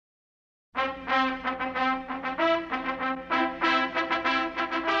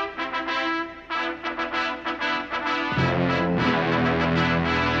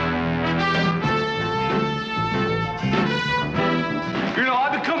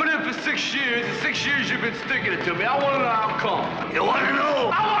6 years, the 6 years you've been sticking it to me. I want to know how come. You want to know?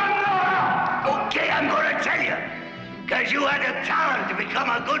 I want to know how. Okay, I'm going to tell you. Because you had the talent to become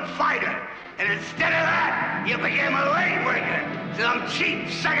a good fighter. And instead of that, you became a leg breaker. Some cheap,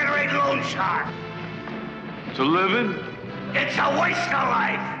 second-rate loan shark. It's a living? It's a waste of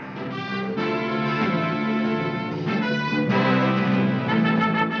life.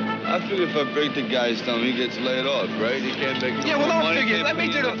 I figure if I break the guy's thumb, he gets laid off, right? He can't make Yeah, well, don't money, figure. Let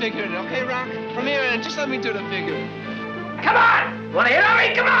me do the it. figuring, okay, Rock? From here on, just let me do the figuring. Come on! You want to hit on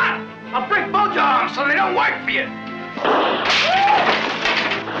me? Come on! I'll break both your arms so they don't work for you.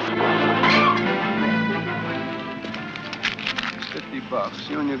 $50.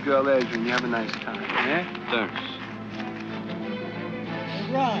 You and your girl Adrian, you have a nice time, yeah? Thanks.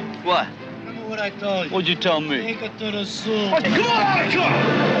 Hey, Rob. What? Remember what I told you? What'd you tell me? Take it to the zoo. Come on! Come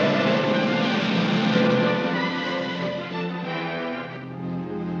on!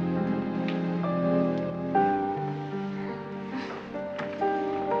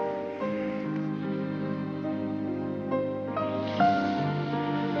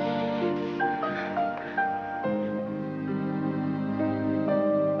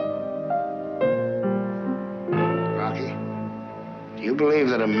 Rocky, do you believe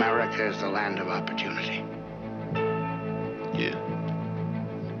that America is the land of opportunity? Yeah.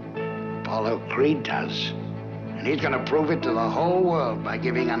 Paulo Creed does. And he's going to prove it to the whole world by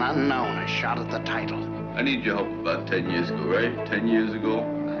giving an unknown a shot at the title. I need your help about 10 years ago, right? 10 years ago.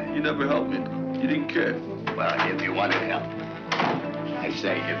 You never helped me. You didn't care. Well, if you wanted help. I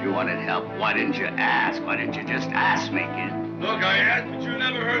say, if you wanted help, why didn't you ask? Why didn't you just ask me, kid? Look, I asked, but you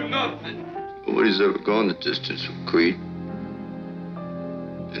never heard nothing. Nobody's ever gone the distance with Creed.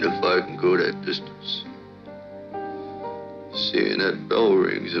 And if I can go that distance, seeing that bell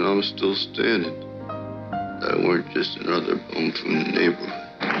rings and I'm still standing, I weren't just another bum from the neighborhood.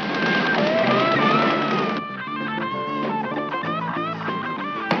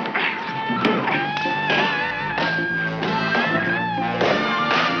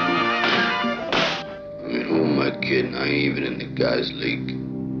 I mean, who am I kidding? I ain't even in the guys' league.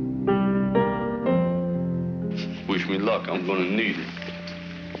 Wish me luck. I'm gonna need it.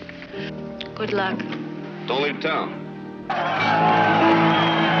 Good luck. Don't leave town.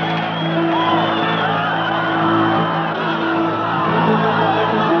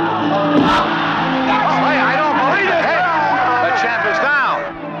 Oh!